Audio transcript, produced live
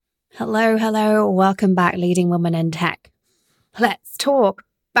Hello. Welcome back, Leading Women in Tech. Let's talk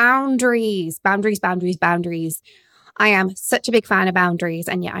boundaries. Boundaries. I am such a big fan of boundaries,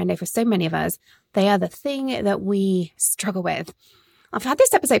 and yet I know for so many of us, they are the thing that we struggle with. I've had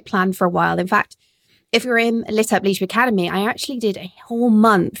this episode planned for a while. In fact, if you're in Lit Up Leadership Academy, I actually did a whole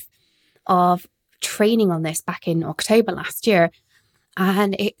month of training on this back in October last year.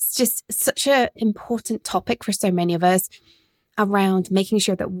 And it's just such an important topic for so many of us around making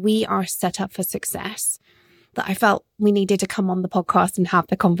sure that we are set up for success, that I felt we needed to come on the podcast and have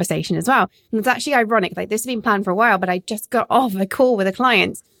the conversation as well. And it's actually ironic, like this has been planned for a while, but I just got off a call with a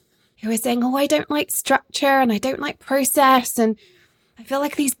client who was saying, I don't like structure and I don't like process. And I feel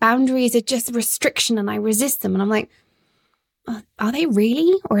like these boundaries are just restriction and I resist them. And I'm like, are they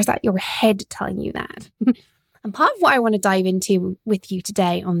really? Or is that your head telling you that? And part of what I want to dive into with you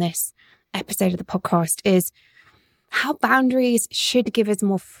today on this episode of the podcast is how boundaries should give us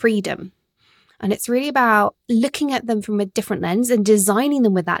more freedom. And it's really about looking at them from a different lens and designing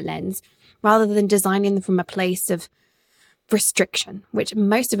them with that lens rather than designing them from a place of restriction, which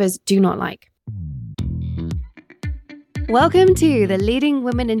most of us do not like. Welcome to the Leading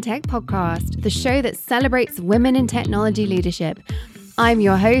Women in Tech podcast, the show that celebrates women in technology leadership. I'm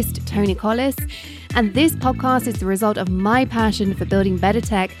your host, Toni Collis, and this podcast is the result of my passion for building better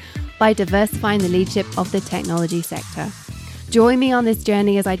tech by diversifying the leadership of the technology sector. Join me on this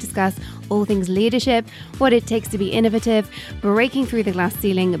journey as I discuss all things leadership, what it takes to be innovative, breaking through the glass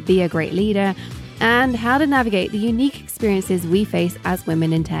ceiling, be a great leader, and how to navigate the unique experiences we face as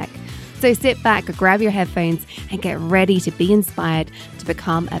women in tech. So sit back, grab your headphones, and get ready to be inspired to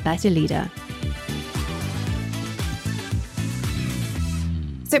become a better leader.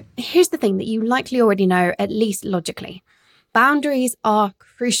 So here's the thing that you likely already know, at least logically. Boundaries are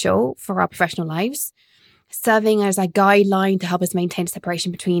crucial for our professional lives, serving as a guideline to help us maintain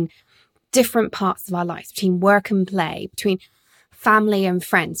separation between different parts of our lives, between work and play, between family and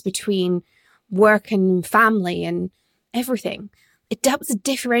friends, between work and family and everything. It helps us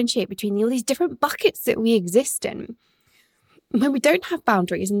differentiate between all these different buckets that we exist in. When we don't have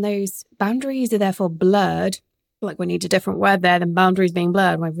boundaries and those boundaries are therefore blurred, like we need a different word there than boundaries being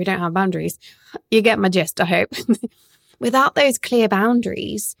blurred when we don't have boundaries. You get my gist, I hope. Without those clear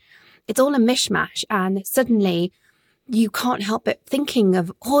boundaries, it's all a mishmash, and suddenly you can't help but thinking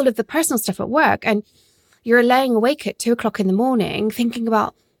of all of the personal stuff at work, and you're laying awake at 2:00 in the morning thinking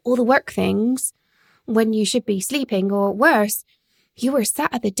about all the work things when you should be sleeping, or worse, you were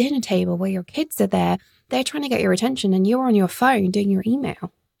sat at the dinner table where your kids are there, they're trying to get your attention and you're on your phone doing your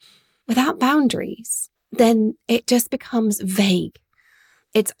email. Without boundaries, then it just becomes vague.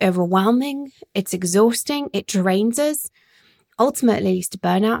 It's overwhelming, it's exhausting, it drains us, ultimately leads to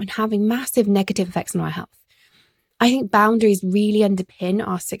burnout and having massive negative effects on our health. I think boundaries really underpin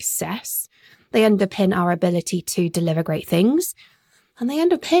our success. They underpin our ability to deliver great things, and they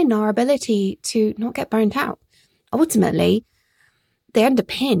underpin our ability to not get burnt out. Ultimately, they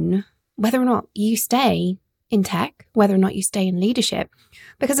underpin whether or not you stay in tech, whether or not you stay in leadership.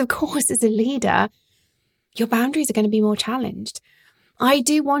 Because of course, as a leader, your boundaries are going to be more challenged. I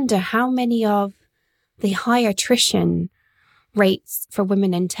do wonder how many of the high attrition rates for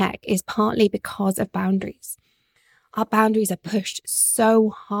women in tech is partly because of boundaries. Our boundaries are pushed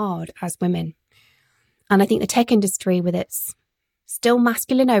so hard as women. And I think the tech industry, with its still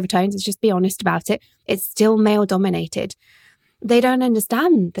masculine overtones, let's just be honest about it, it's still male dominated. They don't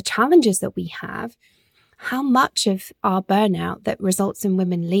understand the challenges that we have, how much of our burnout that results in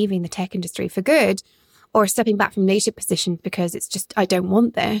women leaving the tech industry for good or stepping back from leadership positions because it's just, I don't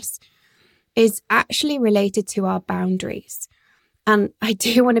want this, is actually related to our boundaries. And I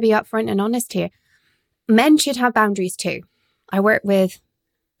do want to be upfront and honest here. Men should have boundaries too. I work with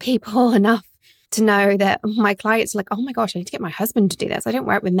people enough to know that my clients are like, oh my gosh, I need to get my husband to do this. I don't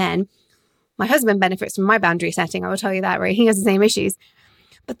work with men. My husband benefits from my boundary setting. I will tell you that, right? He has the same issues.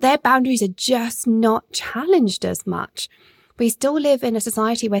 But their boundaries are just not challenged as much. We still live in a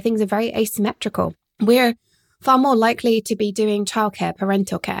society where things are very asymmetrical. We're far more likely to be doing childcare,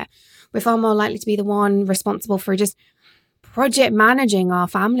 parental care. We're far more likely to be the one responsible for just project managing our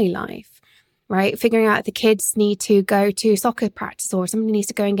family life, right? Figuring out if the kids need to go to soccer practice or somebody needs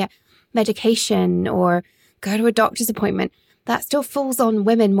to go and get medication or go to a doctor's appointment. That still falls on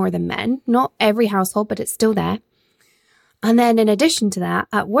women more than men. Not every household, but it's still there. And then in addition to that,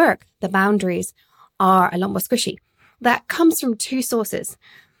 at work, the boundaries are a lot more squishy. That comes from two sources.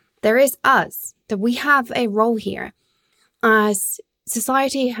 There is us, that we have a role here as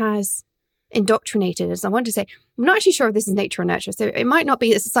society has indoctrinated us. I want to say, I'm not actually sure if this is nature or nurture, so it might not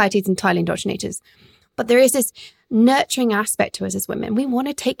be that society is entirely indoctrinated us, But there is this nurturing aspect to us as women. We want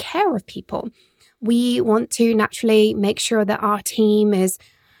to take care of people. We want to naturally make sure that our team is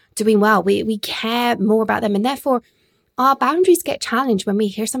doing well. We care more about them. And therefore, our boundaries get challenged when we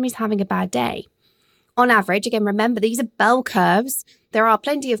hear somebody's having a bad day. On average, again, remember, these are bell curves. There are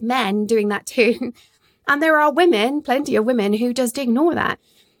plenty of men doing that too. And there are women, plenty of women who just ignore that.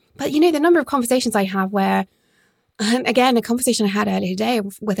 But, the number of conversations I have where, again, a conversation I had earlier today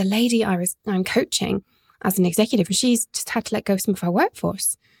with a lady I'm coaching as an executive, and she's just had to let go of some of her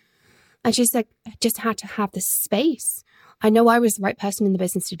workforce. And she's like, I just had to have the space. I know I was the right person in the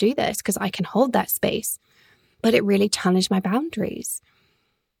business to do this because I can hold that space, but it really challenged my boundaries.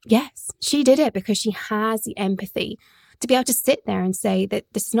 Yes, she did it because she has the empathy to be able to sit there and say that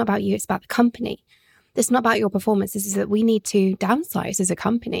this is not about you, it's about the company. This is not about your performance. This is that we need to downsize as a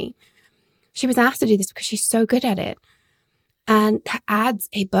company. She was asked to do this because she's so good at it. And that adds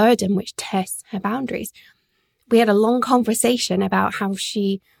a burden which tests her boundaries. We had a long conversation about how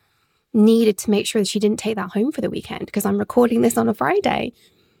she needed to make sure that she didn't take that home for the weekend, because I'm recording this on a Friday.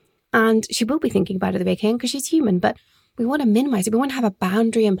 And she will be thinking about it the weekend because she's human, but we want to minimize it. We want to have a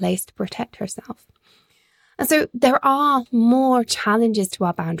boundary in place to protect herself. And so there are more challenges to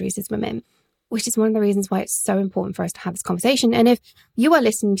our boundaries as women, which is one of the reasons why it's so important for us to have this conversation. And if you are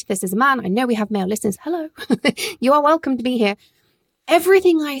listening to this as a man, I know we have male listeners. Hello. You are welcome to be here.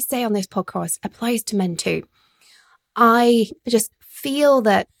 Everything I say on this podcast applies to men too. I just feel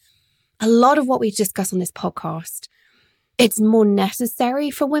that a lot of what we discuss on this podcast, it's more necessary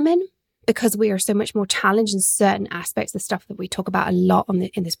for women because we are so much more challenged in certain aspects of stuff that we talk about a lot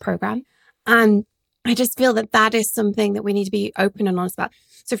in this program. And I just feel that that is something that we need to be open and honest about.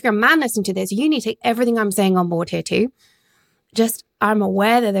 So if you're a man listening to this, you need to take everything I'm saying on board here too. Just, I'm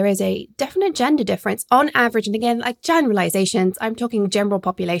aware that there is a definite gender difference on average. And again, like generalizations, I'm talking general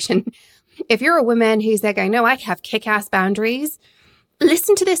population. If you're a woman who's there going, no, I have kick-ass boundaries,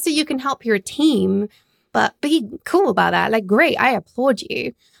 listen to this so you can help your team, but be cool about that. Like, great, I applaud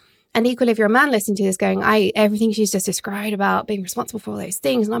you. And equally, if you're a man listening to this going, everything she's just described about being responsible for all those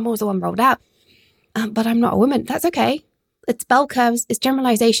things, and I'm always the one rolled out, but I'm not a woman, that's okay. It's bell curves, it's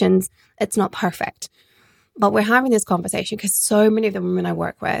generalizations, it's not perfect. But we're having this conversation because so many of the women I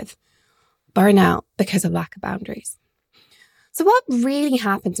work with burn out because of lack of boundaries. So what really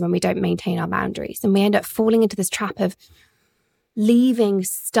happens when we don't maintain our boundaries and we end up falling into this trap of leaving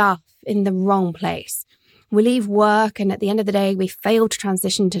stuff in the wrong place? We leave work and at the end of the day, we fail to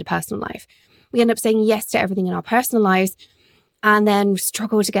transition to the personal life. We end up saying yes to everything in our personal lives and then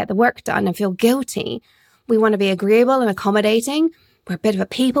struggle to get the work done and feel guilty. We want to be agreeable and accommodating. We're a bit of a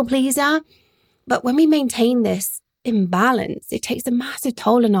people pleaser. But when we maintain this imbalance, it takes a massive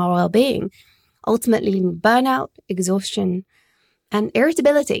toll on our well-being, ultimately leading to burnout, exhaustion, and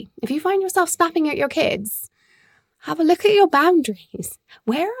irritability. If you find yourself snapping at your kids, have a look at your boundaries.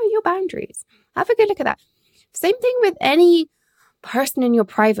 Where are your boundaries? Have a good look at that. Same thing with any person in your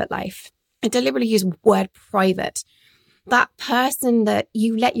private life. I deliberately use the word private. That person that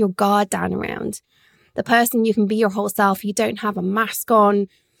you let your guard down around. The person you can be your whole self. You don't have a mask on.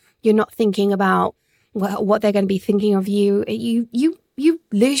 You're not thinking about what they're going to be thinking of you. You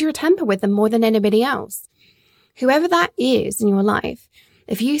lose your temper with them more than anybody else. Whoever that is in your life,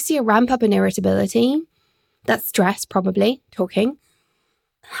 if you see a ramp up in irritability, that's stress probably talking.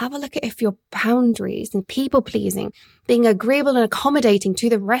 Have a look at if your boundaries and people pleasing, being agreeable and accommodating to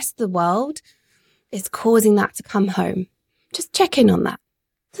the rest of the world is causing that to come home. Just check in on that.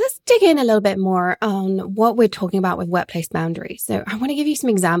 So let's dig in a little bit more on what we're talking about with workplace boundaries. So I want to give you some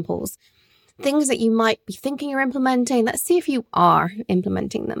examples, things that you might be thinking you're implementing. Let's see if you are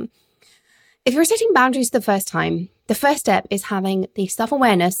implementing them. If you're setting boundaries for the first time, the first step is having the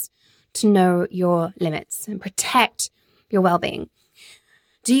self-awareness to know your limits and protect your well-being.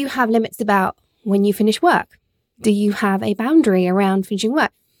 Do you have limits about when you finish work? Do you have a boundary around finishing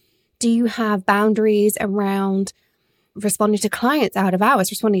work? Do you have boundaries around responding to clients out of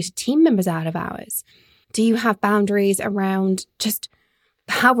hours, responding to team members out of hours? Do you have boundaries around just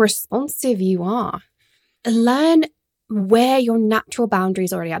how responsive you are? Learn where your natural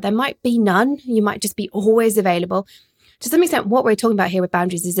boundaries already are. There might be none. You might just be always available. To some extent, what we're talking about here with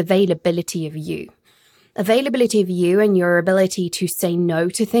boundaries is availability of you. Availability of you and your ability to say no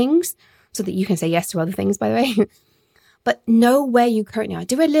to things so that you can say yes to other things, by the way. But know where you currently are.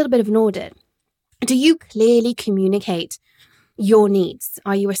 Do a little bit of an audit. Do you clearly communicate your needs?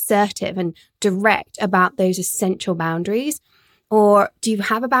 Are you assertive and direct about those essential boundaries? Or do you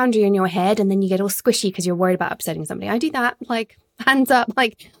have a boundary in your head and then you get all squishy because you're worried about upsetting somebody? I do that, like hands up,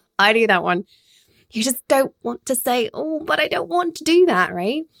 like I do that one. You just don't want to say, oh, but I don't want to do that,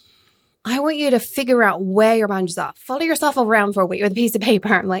 right? I want you to figure out where your boundaries are. Follow yourself around for a week with a piece of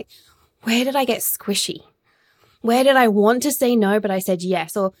paper. I'm like, where did I get squishy? Where did I want to say no, but I said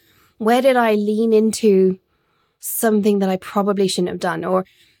yes? Or where did I lean into something that I probably shouldn't have done? Or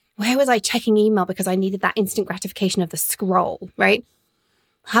where was I checking email because I needed that instant gratification of the scroll, right?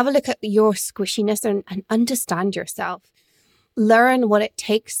 Have a look at your squishiness and understand yourself. Learn what it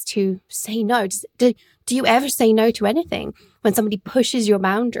takes to say no. Do you ever say no to anything? When somebody pushes your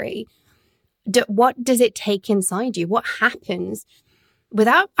boundary, what does it take inside you? What happens?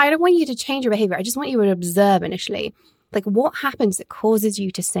 I don't want you to change your behavior. I just want you to observe initially. Like, what happens that causes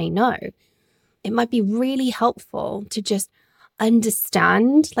you to say no? It might be really helpful to just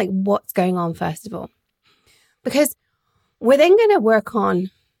understand like what's going on first of all. Because we're then going to work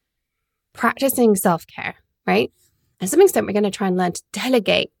on practicing self-care, right? And to some extent, we're going to try and learn to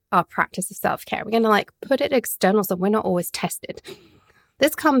delegate our practice of self-care. We're going to like put it external so we're not always tested.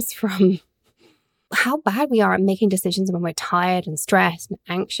 This comes from how bad we are at making decisions when we're tired and stressed and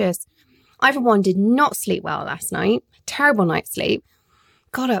anxious. I, for one, did not sleep well last night. Terrible night's sleep.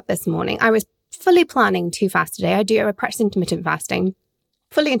 Got up this morning. I was fully planning to fast today. I practice intermittent fasting.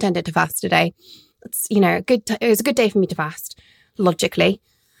 Fully intended to fast today. It's, it was a good day for me to fast, logically.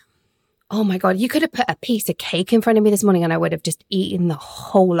 Oh my God, you could have put a piece of cake in front of me this morning and I would have just eaten the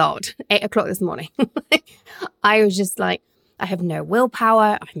whole lot. 8 o'clock this morning. I was just like, I have no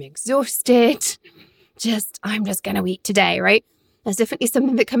willpower. I'm exhausted. I'm just going to eat today, right? There's definitely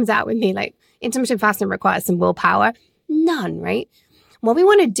something that comes out with me. Like intermittent fasting requires some willpower. None, right? What we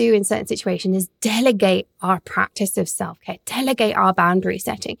want to do in certain situations is delegate our practice of self-care, delegate our boundary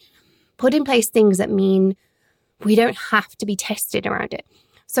setting, put in place things that mean we don't have to be tested around it.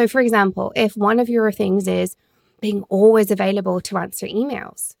 So for example, if one of your things is being always available to answer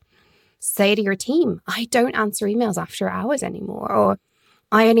emails, say to your team, I don't answer emails after hours anymore, or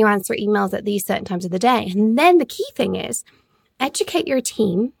I only answer emails at these certain times of the day. And then the key thing is educate your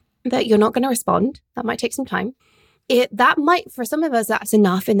team that you're not going to respond. That might take some time. For some of us, that's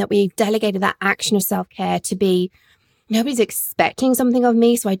enough in that we've delegated that action of self-care to be, nobody's expecting something of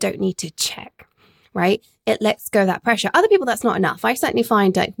me, so I don't need to check, right? It lets go of that pressure. Other people, that's not enough. I certainly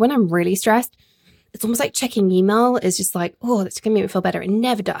find that when I'm really stressed, it's almost like checking email is just like, oh, that's going to make me feel better. It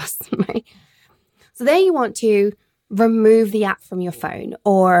never does, right? So there you want to remove the app from your phone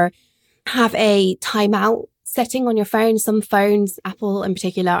or have a timeout setting on your phone. Some phones, Apple in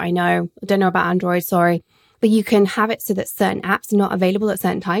particular, I don't know about Android, sorry, but you can have it so that certain apps are not available at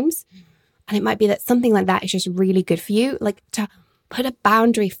certain times. And it might be that something like that is just really good for you, like to put a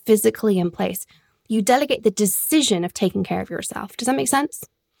boundary physically in place. You delegate the decision of taking care of yourself. Does that make sense?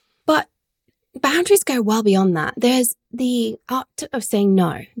 But boundaries go well beyond that. There's the art of saying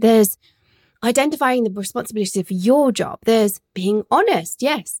no. There's identifying the responsibilities of your job. There's being honest.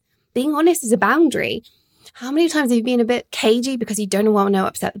 Yes, being honest is a boundary. How many times have you been a bit cagey because you don't want to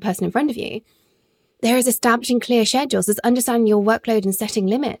upset the person in front of you? There is establishing clear schedules. There's understanding your workload and setting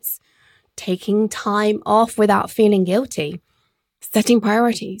limits. Taking time off without feeling guilty. Setting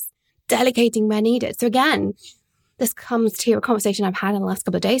priorities. Delegating where needed. So again, this comes to a conversation I've had in the last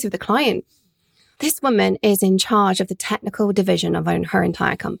couple of days with a client. This woman is in charge of the technical division of her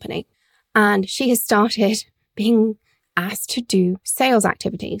entire company. And she has started being asked to do sales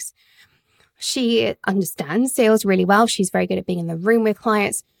activities. She understands sales really well. She's very good at being in the room with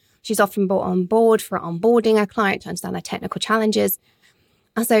clients. She's often brought on board for onboarding a client to understand their technical challenges.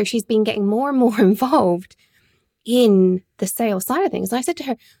 And so she's been getting more and more involved in the sales side of things. And I said to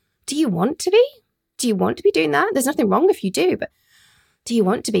her, do you want to be? Do you want to be doing that? There's nothing wrong if you do, but do you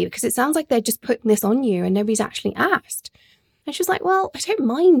want to be? Because it sounds like they're just putting this on you and nobody's actually asked. And she was like, well, I don't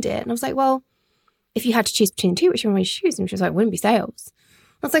mind it. And I was like, well, if you had to choose between the two, which one would you choose? And she was like, it wouldn't be sales.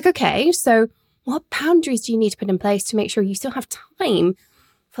 I was like, okay, so what boundaries do you need to put in place to make sure you still have time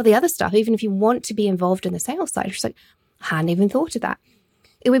for the other stuff, even if you want to be involved in the sales side? She's like, I hadn't even thought of that.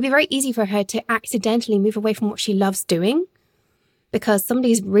 It would be very easy for her to accidentally move away from what she loves doing because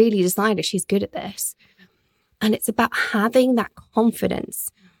somebody's really decided she's good at this. And it's about having that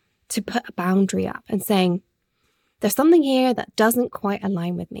confidence to put a boundary up and saying, there's something here that doesn't quite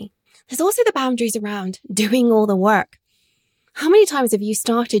align with me. There's also the boundaries around doing all the work. How many times have you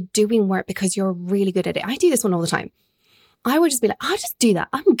started doing work because you're really good at it? I do this one all the time. I would just be like, I'll just do that.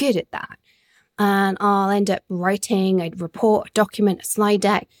 I'm good at that. And I'll end up writing a report, a document, a slide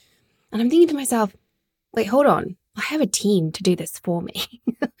deck. And I'm thinking to myself, wait, hold on. I have a team to do this for me.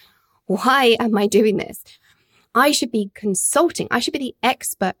 Why am I doing this? I should be consulting. I should be the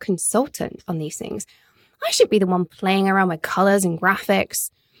expert consultant on these things. I should be the one playing around with colors and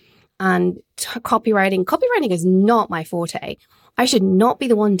graphics and copywriting. Copywriting is not my forte. I should not be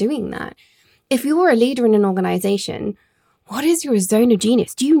the one doing that. If you're a leader in an organization, what is your zone of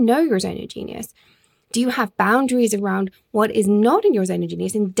genius? Do you know your zone of genius? Do you have boundaries around what is not in your zone of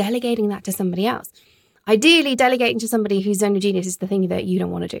genius and delegating that to somebody else? Ideally, delegating to somebody whose zone of genius is the thing that you don't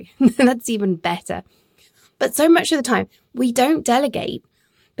want to do. That's even better. But so much of the time, we don't delegate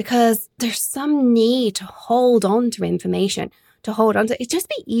because there's some need to hold on to information, to hold on to. It'd just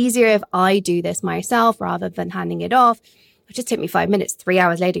be easier if I do this myself rather than handing it off. It just took me 5 minutes, 3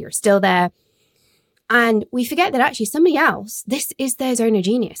 hours later, you're still there. And we forget that actually somebody else, this is their zone of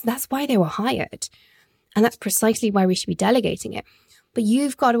genius. That's why they were hired. And that's precisely why we should be delegating it. But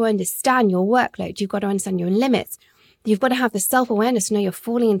you've got to understand your workload. You've got to understand your limits. You've got to have the self-awareness to know you're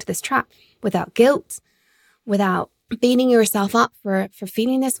falling into this trap without guilt, without beating yourself up for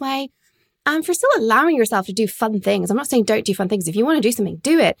feeling this way, and for still allowing yourself to do fun things. I'm not saying don't do fun things. If you want to do something,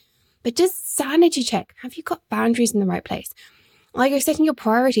 do it. But just sanity check. Have you got boundaries in the right place? Are you setting your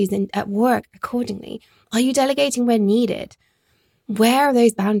priorities at work accordingly? Are you delegating where needed? Where are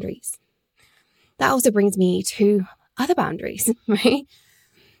those boundaries? That also brings me to other boundaries, right?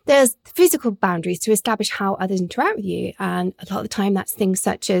 There's physical boundaries to establish how others interact with you. And a lot of the time that's things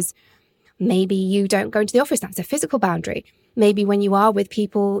such as maybe you don't go into the office. That's a physical boundary. Maybe when you are with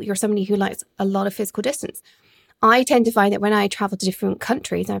people, you're somebody who likes a lot of physical distance. I tend to find that when I travel to different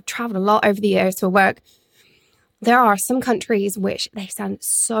countries, and I've traveled a lot over the years for work, there are some countries which they stand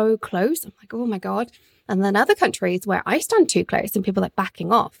so close. I'm like, oh my God. And then other countries where I stand too close and people are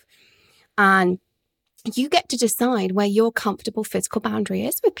backing off. And you get to decide where your comfortable physical boundary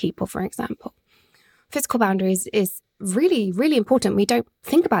is with people, for example. Physical boundaries is really, really important. We don't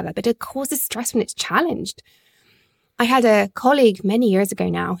think about that, but it causes stress when it's challenged. I had a colleague many years ago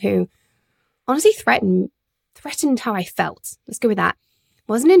now who honestly threatened how I felt. Let's go with that. It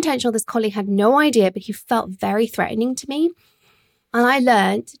wasn't intentional. This colleague had no idea, but he felt very threatening to me. And I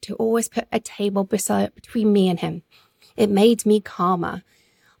learned to always put a table between me and him. It made me calmer.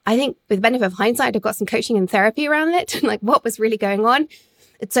 I think with the benefit of hindsight, I've got some coaching and therapy around it, like what was really going on.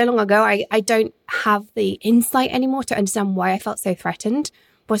 It's so long ago, I don't have the insight anymore to understand why I felt so threatened.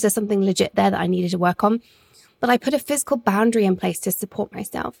 Was there something legit there that I needed to work on? But I put a physical boundary in place to support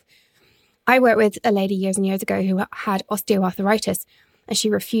myself. I worked with a lady years and years ago who had osteoarthritis, and she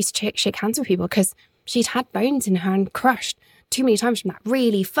refused to shake hands with people because she'd had bones in her and crushed too many times from that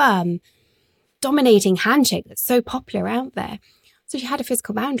really firm, dominating handshake that's so popular out there. So she had a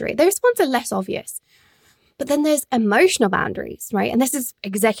physical boundary. Those ones are less obvious. But then there's emotional boundaries, right? And this is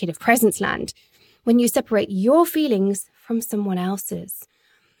executive presence land, when you separate your feelings from someone else's.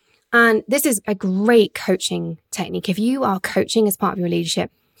 And this is a great coaching technique. If you are coaching as part of your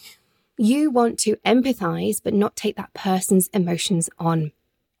leadership, you want to empathize, but not take that person's emotions on.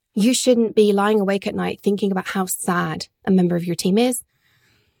 You shouldn't be lying awake at night thinking about how sad a member of your team is.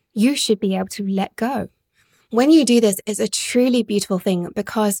 You should be able to let go. When you do this, it's a truly beautiful thing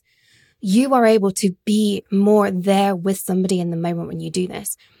because you are able to be more there with somebody in the moment when you do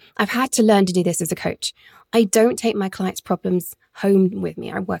this. I've had to learn to do this as a coach. I don't take my clients' problems home with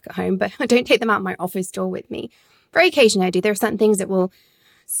me. I work at home, but I don't take them out my office door with me. Very occasionally I do. There are certain things that will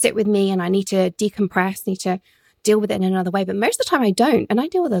sit with me and I need to decompress, need to deal with it in another way. But most of the time I don't. And I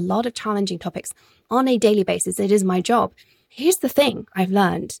deal with a lot of challenging topics on a daily basis. It is my job. Here's the thing I've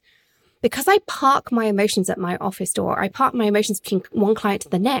learned. Because I park my emotions at my office door, I park my emotions between one client to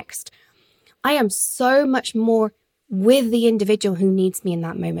the next, I am so much more with the individual who needs me in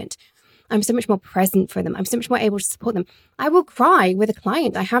that moment. I'm so much more present for them. I'm so much more able to support them. I will cry with a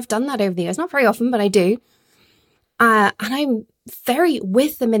client. I have done that over the years. Not very often, but I do. And I'm very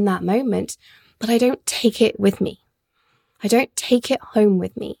with them in that moment, but I don't take it with me. I don't take it home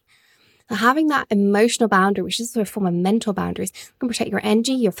with me. Having that emotional boundary, which is a form of mental boundaries, can protect your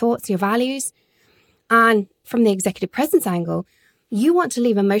energy, your thoughts, your values. And from the executive presence angle, you want to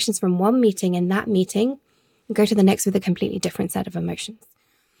leave emotions from one meeting and that meeting and go to the next with a completely different set of emotions.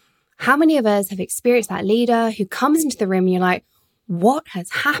 How many of us have experienced that leader who comes into the room and you're like, what has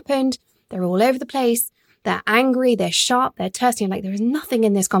happened? They're all over the place. They're angry, they're sharp, they're thirsty. And like, there is nothing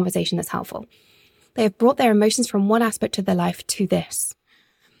in this conversation that's helpful. They have brought their emotions from one aspect of their life to this.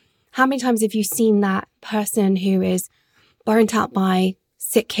 How many times have you seen that person who is burnt out by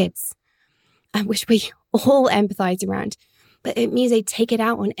sick kids, which we all empathize around, but it means they take it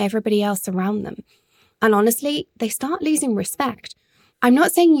out on everybody else around them. And honestly, they start losing respect. I'm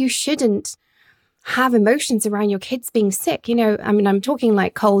not saying you shouldn't have emotions around your kids being sick. You know, I mean, I'm talking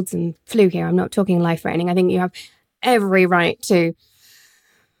like colds and flu here. I'm not talking life-threatening. I think you have every right to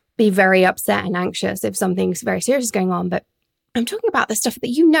be very upset and anxious if something's very serious is going on. But I'm talking about the stuff that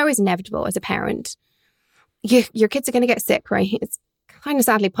you know is inevitable as a parent. your kids are going to get sick, right? It's kind of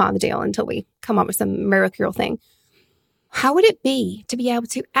sadly part of the deal until we come up with some miracle thing. How would it be to be able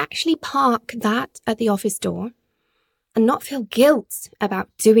to actually park that at the office door and not feel guilt about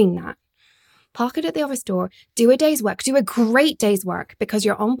doing that? Park it at the office door, do a day's work, do a great day's work because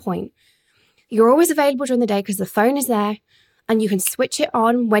you're on point. You're always available during the day because the phone is there and you can switch it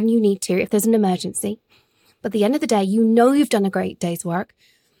on when you need to if there's an emergency. But at the end of the day, you know you've done a great day's work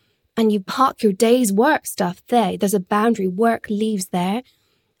and you park your day's work stuff there. There's a boundary, work leaves there,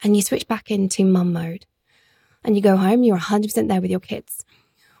 and you switch back into mum mode. And you go home, you're 100% there with your kids.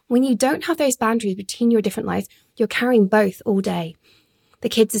 When you don't have those boundaries between your different lives, you're carrying both all day. The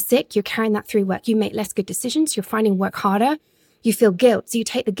kids are sick, you're carrying that through work. You make less good decisions, you're finding work harder. You feel guilt, so you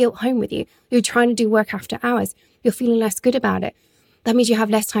take the guilt home with you. You're trying to do work after hours. You're feeling less good about it. That means you have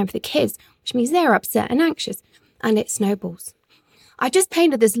less time for the kids, which means they're upset and anxious, and it snowballs. I just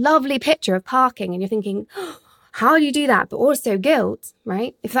painted this lovely picture of parking, and you're thinking, oh, how do you do that? But also guilt,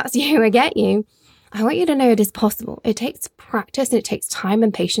 right? If that's you, I get you. I want you to know it is possible. It takes practice and it takes time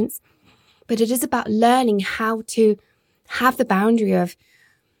and patience, but it is about learning how to have the boundary of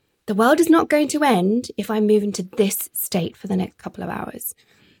the world is not going to end if I move into this state for the next couple of hours.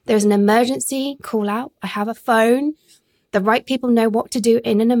 There's an emergency, call out. I have a phone. The right people know what to do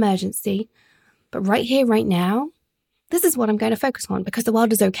in an emergency. But right here, right now, this is what I'm going to focus on because the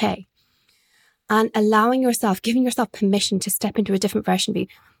world is okay. And allowing yourself, giving yourself permission to step into a different version of you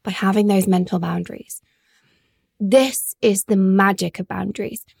by having those mental boundaries. This is the magic of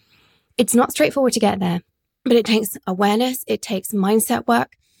boundaries. It's not straightforward to get there, but it takes awareness. It takes mindset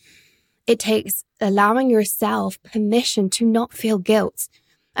work. It takes allowing yourself permission to not feel guilt.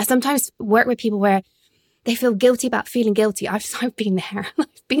 I sometimes work with people where they feel guilty about feeling guilty. I've been there.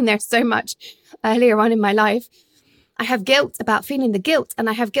 I've been there so much earlier on in my life. I have guilt about feeling the guilt, and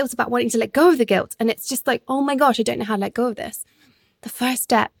I have guilt about wanting to let go of the guilt. And it's just like, oh my gosh, I don't know how to let go of this. The first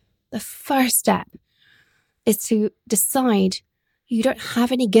step is to decide you don't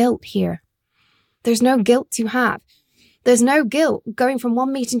have any guilt here. There's no guilt to have. There's no guilt going from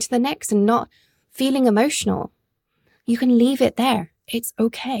one meeting to the next and not feeling emotional. You can leave it there. It's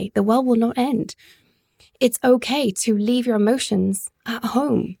okay. The world will not end. It's okay to leave your emotions at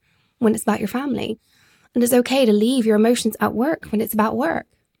home when it's about your family. And it's okay to leave your emotions at work when it's about work.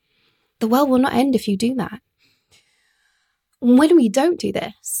 The world will not end if you do that. When we don't do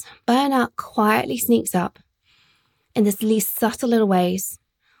this, burnout quietly sneaks up in this least subtle little ways.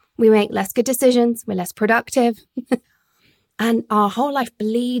 We make less good decisions. We're less productive. And our whole life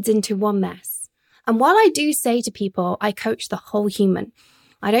bleeds into one mess. And while I do say to people, I coach the whole human.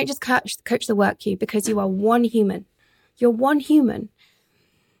 I don't just coach the work you because you are one human. You're one human.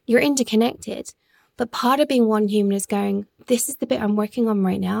 You're interconnected. But part of being one human is going, this is the bit I'm working on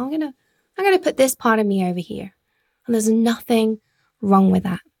right now. I'm gonna put this part of me over here. And there's nothing wrong with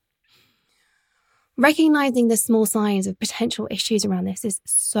that. Recognizing the small signs of potential issues around this is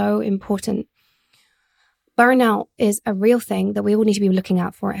so important. Burnout is a real thing that we all need to be looking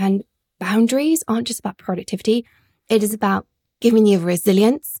out for. And boundaries aren't just about productivity. It is about giving you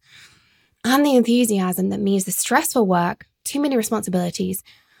resilience and the enthusiasm that means the stressful work, too many responsibilities,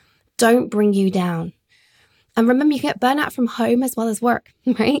 don't bring you down. And remember, you can get burnout from home as well as work,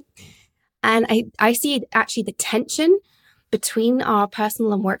 right? And I see actually the tension between our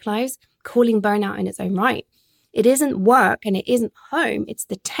personal and work lives calling burnout in its own right. It isn't work and it isn't home. It's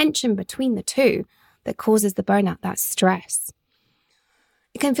the tension between the two that causes the burnout, that stress.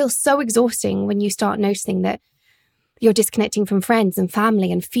 It can feel so exhausting when you start noticing that you're disconnecting from friends and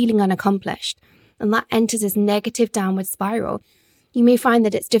family and feeling unaccomplished. And that enters this negative downward spiral. You may find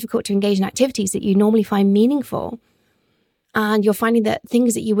that it's difficult to engage in activities that you normally find meaningful. And you're finding that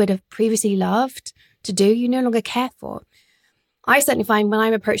things that you would have previously loved to do, you no longer care for. I certainly find when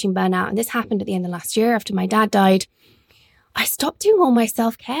I'm approaching burnout, and this happened at the end of last year after my dad died, I stopped doing all my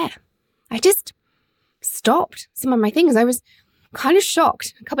self-care. I just stopped some of my things. I was kind of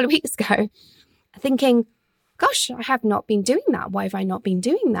shocked a couple of weeks ago, thinking, gosh, I have not been doing that. Why have I not been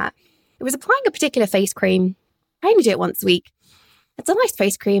doing that? It was applying a particular face cream. I only do it once a week. It's a nice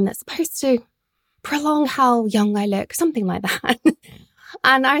face cream that's supposed to prolong how young I look, something like that.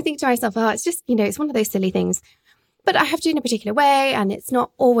 And I think to myself, oh, it's just, it's one of those silly things. But I have to do it in a particular way and it's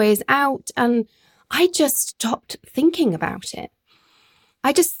not always out. And I just stopped thinking about it.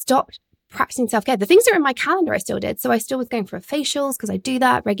 I just stopped practicing self-care. The things that are in my calendar I still did. So I still was going for facials because I do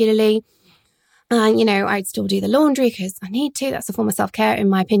that regularly. And, I'd still do the laundry because I need to. That's a form of self-care, in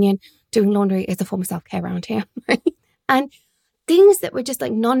my opinion. Doing laundry is a form of self-care around here. Right? And things that were just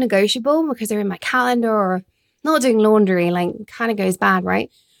like non-negotiable because they're in my calendar, or not doing laundry, like kind of goes bad, right?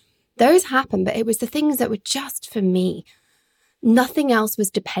 Those happened, but it was the things that were just for me. Nothing else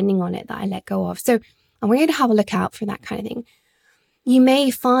was depending on it that I let go of. So I want you to have a look out for that kind of thing. You may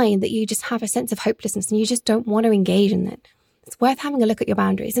find that you just have a sense of hopelessness and you just don't want to engage in it. It's worth having a look at your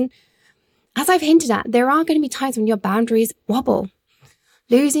boundaries. And as I've hinted at, there are going to be times when your boundaries wobble.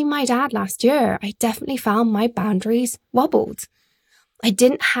 Losing my dad last year, I definitely found my boundaries wobbled. I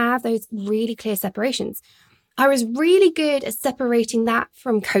didn't have those really clear separations. I was really good at separating that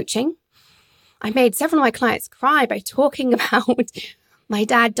from coaching. I made several of my clients cry by talking about my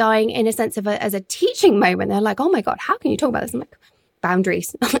dad dying in a sense of as a teaching moment. They're like, oh my God, how can you talk about this? I'm like,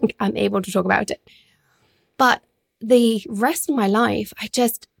 boundaries. I'm able to talk about it. But the rest of my life,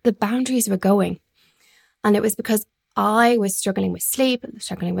 the boundaries were going. And it was because I was struggling with sleep,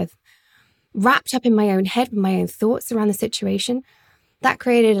 wrapped up in my own head with my own thoughts around the situation. That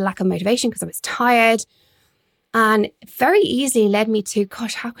created a lack of motivation because I was tired and very easily led me to,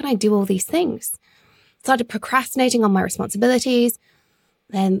 gosh, how can I do all these things? Started procrastinating on my responsibilities.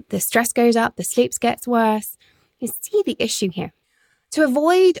 Then the stress goes up, the sleep gets worse. You see the issue here. To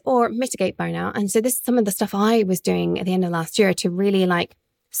avoid or mitigate burnout, and so this is some of the stuff I was doing at the end of last year to really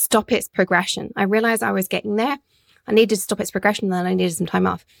stop its progression. I realized I was getting there. I needed to stop its progression, and then I needed some time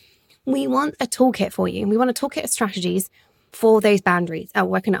off. We want a toolkit for you. We want a toolkit of strategies for those boundaries at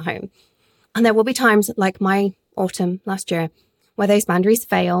work and at home. And there will be times like my autumn last year where those boundaries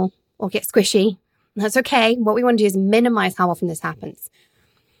fail or get squishy. And that's okay. What we want to do is minimize how often this happens.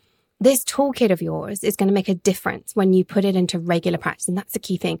 This toolkit of yours is going to make a difference when you put it into regular practice. And that's the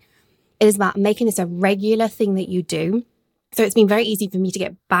key thing. It is about making this a regular thing that you do. So it's been very easy for me to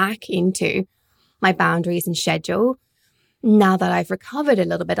get back into my boundaries and schedule. Now that I've recovered a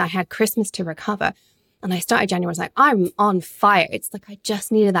little bit, I had Christmas to recover. And I started January, I was like, I'm on fire. It's like I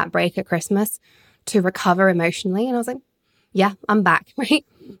just needed that break at Christmas to recover emotionally. And I was like, yeah, I'm back, right?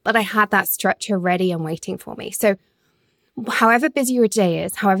 But I had that structure ready and waiting for me. So however busy your day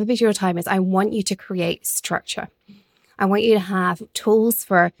is, however busy your time is, I want you to create structure. I want you to have tools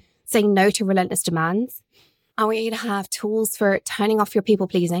for saying no to relentless demands. I want you to have tools for turning off your people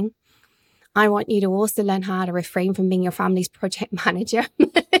pleasing. I want you to also learn how to refrain from being your family's project manager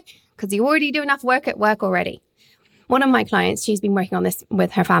because you already do enough work at work already. One of my clients, she's been working on this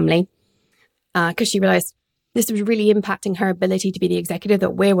with her family because she realized this was really impacting her ability to be the executive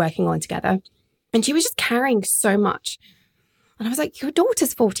that we're working on together. And she was just carrying so much. And I was like, your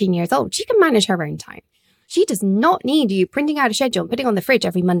daughter's 14 years old. She can manage her own time. She does not need you printing out a schedule and putting it on the fridge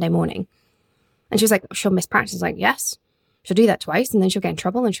every Monday morning. And she was like, she'll miss practice. I was like, yes, she'll do that twice and then she'll get in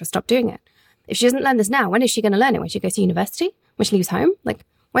trouble and she'll stop doing it. If she doesn't learn this now, when is she going to learn it? When she goes to university? When she leaves home? Like,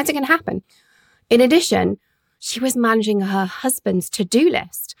 when's it going to happen? In addition, she was managing her husband's to-do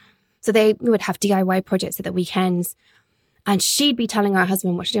list. So they would have DIY projects at the weekends and she'd be telling her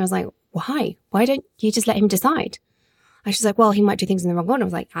husband what to do. I was like, why? Why don't you just let him decide? And she's like, well, he might do things in the wrong order. I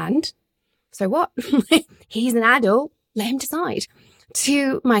was like, and? So what? He's an adult. Let him decide.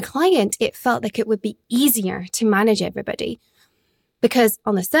 To my client, it felt like it would be easier to manage everybody because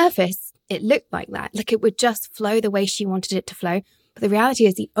on the surface, it looked like that. Like it would just flow the way she wanted it to flow. But the reality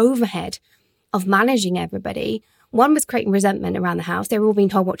is the overhead of managing everybody, one was creating resentment around the house. They were all being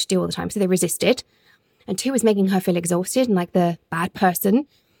told what to do all the time. So they resisted. And two was making her feel exhausted and like the bad person.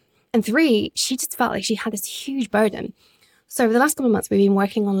 And three, she just felt like she had this huge burden. So over the last couple of months, we've been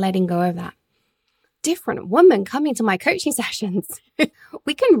working on letting go of that. Different woman coming to my coaching sessions.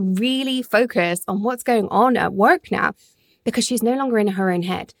 We can really focus on what's going on at work now because she's no longer in her own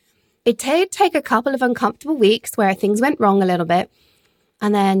head. It did take a couple of uncomfortable weeks where things went wrong a little bit.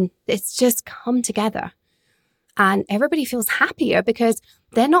 And then it's just come together. And everybody feels happier because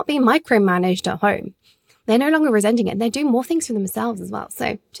they're not being micromanaged at home. They're no longer resenting it. And they're doing more things for themselves as well.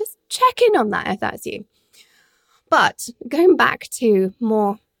 So just check in on that if that's you. But going back to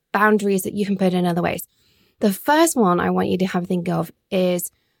more boundaries that you can put in other ways. The first one I want you to have a think of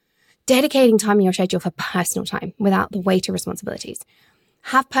is dedicating time in your schedule for personal time without the weight of responsibilities.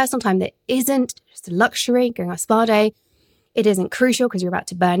 Have personal time that isn't just a luxury, going on a spa day. It isn't crucial because you're about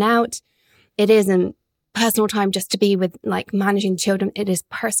to burn out. It isn't personal time just to be with like managing children. It is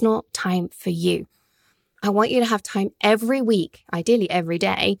personal time for you. I want you to have time every week, ideally every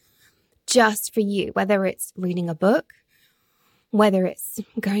day, just for you, whether it's reading a book, whether it's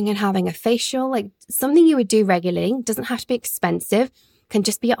going and having a facial, like something you would do regularly. It doesn't have to be expensive, can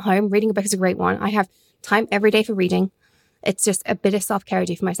just be at home. Reading a book is a great one. I have time every day for reading. It's just a bit of self-care I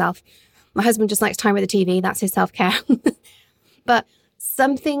do for myself. My husband just likes time with the TV. That's his self-care. But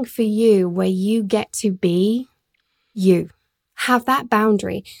something for you where you get to be you. Have that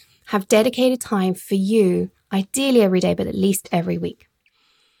boundary. Have dedicated time for you, ideally every day, but at least every week.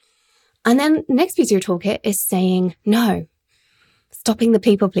 And then the next piece of your toolkit is saying no, stopping the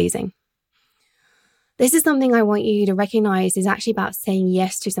people pleasing. This is something I want you to recognize is actually about saying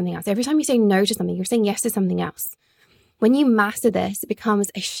yes to something else. Every time you say no to something, you're saying yes to something else. When you master this, it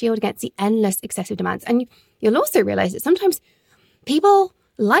becomes a shield against the endless excessive demands. And you'll also realize that sometimes people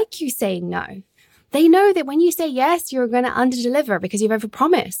like you saying no. They know that when you say yes, you're going to underdeliver because you've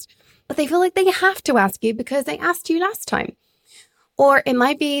overpromised. But they feel like they have to ask you because they asked you last time. Or it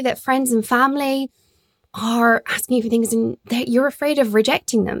might be that friends and family are asking you for things and you're afraid of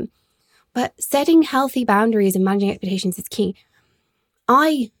rejecting them. But setting healthy boundaries and managing expectations is key.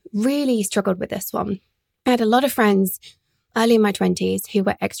 I really struggled with this one. I had a lot of friends early in my 20s who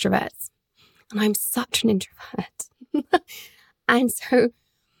were extroverts, and I'm such an introvert. And so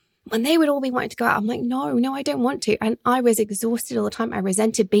when they would all be wanting to go out, I'm like, no, I don't want to. And I was exhausted all the time. I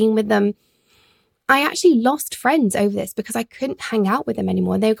resented being with them. I actually lost friends over this because I couldn't hang out with them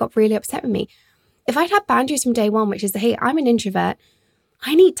anymore. And they got really upset with me. If I'd had boundaries from day one, which is, hey, I'm an introvert.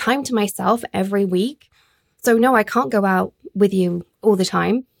 I need time to myself every week. So no, I can't go out with you all the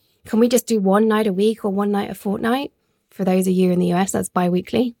time. Can we just do one night a week or one night a fortnight? For those of you in the US, that's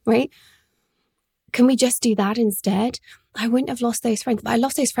bi-weekly, right? Can we just do that instead? I wouldn't have lost those friends. But I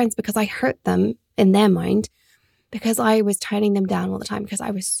lost those friends because I hurt them in their mind, because I was turning them down all the time, because I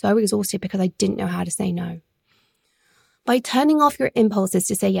was so exhausted because I didn't know how to say no. By turning off your impulses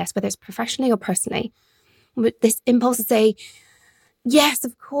to say yes, whether it's professionally or personally, with this impulse to say, yes,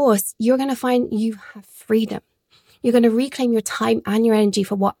 of course, you're going to find you have freedom. You're going to reclaim your time and your energy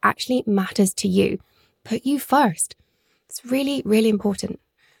for what actually matters to you. Put you first. It's really, really important.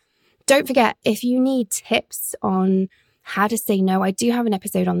 Don't forget, if you need tips on how to say no, I do have an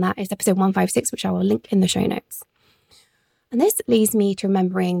episode on that. It's episode 156, which I will link in the show notes. And this leads me to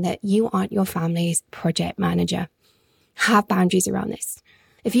remembering that you aren't your family's project manager. Have boundaries around this.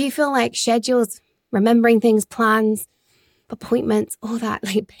 If you feel like schedules, remembering things, plans, appointments, all that,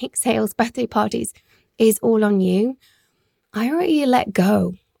 like bake sales, birthday parties, is all on you, I want you to let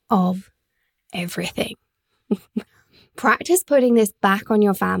go of everything. Practice putting this back on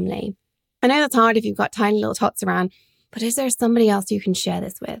your family. I know that's hard if you've got tiny little tots around, but is there somebody else you can share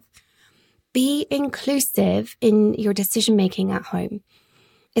this with? Be inclusive in your decision-making at home.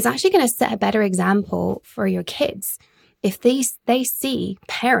 It's actually going to set a better example for your kids if they see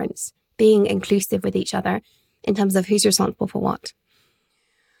parents being inclusive with each other in terms of who's responsible for what.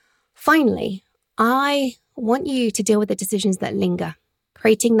 Finally, I want you to deal with the decisions that linger,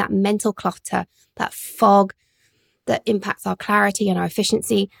 creating that mental clutter, that fog that impacts our clarity and our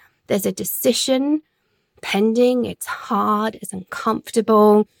efficiency. There's a decision pending. It's hard. It's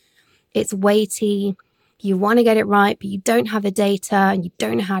uncomfortable. It's weighty. You want to get it right, but you don't have the data and you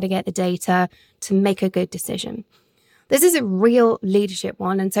don't know how to get the data to make a good decision. This is a real leadership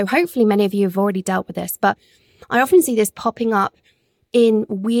one. And so hopefully many of you have already dealt with this, but I often see this popping up in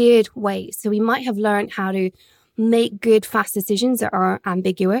weird ways. So we might have learned how to make good, fast decisions that are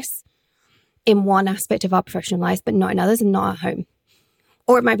ambiguous in one aspect of our professional lives, but not in others and not at home.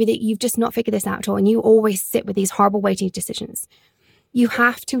 Or it might be that you've just not figured this out at all and you always sit with these horrible weighty decisions. You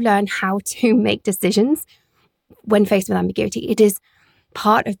have to learn how to make decisions when faced with ambiguity. It is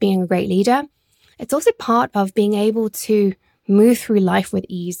part of being a great leader. It's also part of being able to move through life with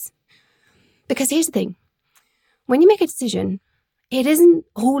ease. Because here's the thing. When you make a decision, it isn't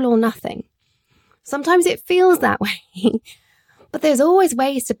all or nothing. Sometimes it feels that way, but there's always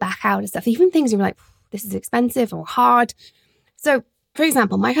ways to back out of stuff. Even things you're like, this is expensive or hard. So, for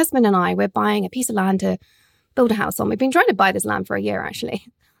example, my husband and I, we're buying a piece of land to build a house on. We've been trying to buy this land for a year, actually.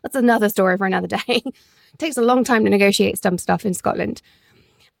 That's another story for another day. It takes a long time to negotiate some stuff in Scotland.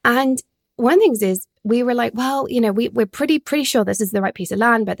 And one of the things is we were like, well, we're pretty sure this is the right piece of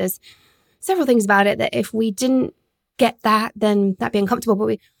land, but there's several things about it that if we didn't get that, then that'd be uncomfortable.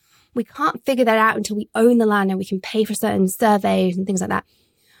 But we can't figure that out until we own the land and we can pay for certain surveys and things like that.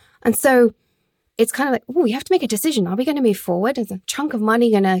 And so it's kind of like, we have to make a decision. Are we going to move forward? Is a chunk of money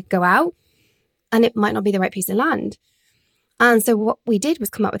going to go out? And it might not be the right piece of land. And so what we did was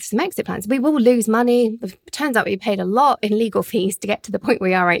come up with some exit plans. We will lose money. It turns out we paid a lot in legal fees to get to the point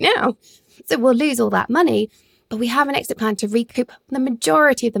we are right now. So we'll lose all that money, but we have an exit plan to recoup the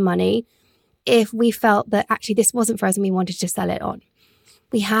majority of the money if we felt that actually this wasn't for us and we wanted to sell it on.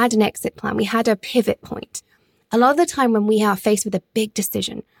 We had an exit plan. We had a pivot point. A lot of the time when we are faced with a big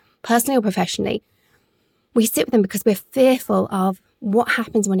decision, personally or professionally, we sit with them because we're fearful of what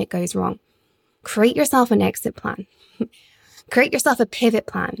happens when it goes wrong. Create yourself an exit plan. Create yourself a pivot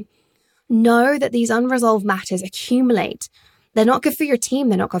plan. Know that these unresolved matters accumulate. They're not good for your team.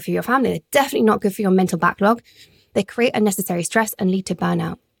 They're not good for your family. They're definitely not good for your mental backlog. They create unnecessary stress and lead to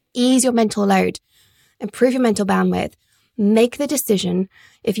burnout. ease your mental load, improve your mental bandwidth. Make the decision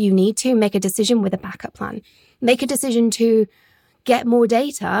if you need to, make a decision with a backup plan. Make a decision to get more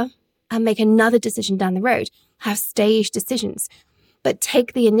data and make another decision down the road. Have staged decisions, but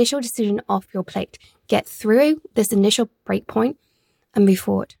take the initial decision off your plate. Get through this initial break point and move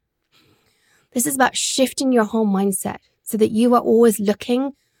forward. This is about shifting your whole mindset so that you are always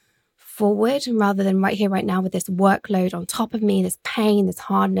looking forward rather than right here, right now with this workload on top of me, this pain, this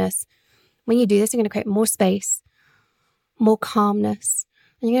hardness. When you do this, you're going to create more space, more calmness,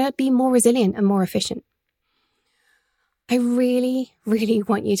 and you're going to be more resilient and more efficient. I really, really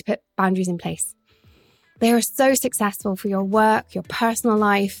want you to put boundaries in place. They are so successful for your work, your personal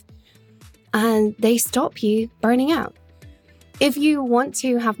life, and they stop you burning out. If you want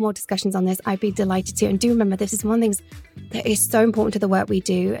to have more discussions on this, I'd be delighted to. And do remember, this is one of the things that is so important to the work we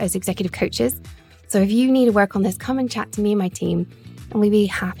do as executive coaches. So if you need to work on this, come and chat to me and my team, and we'd be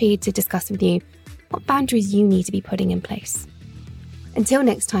happy to discuss with you what boundaries you need to be putting in place. Until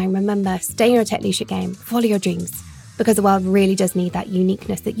next time, remember, stay in your tech leadership game, follow your dreams, because the world really does need that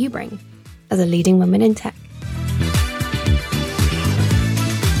uniqueness that you bring as a leading woman in tech.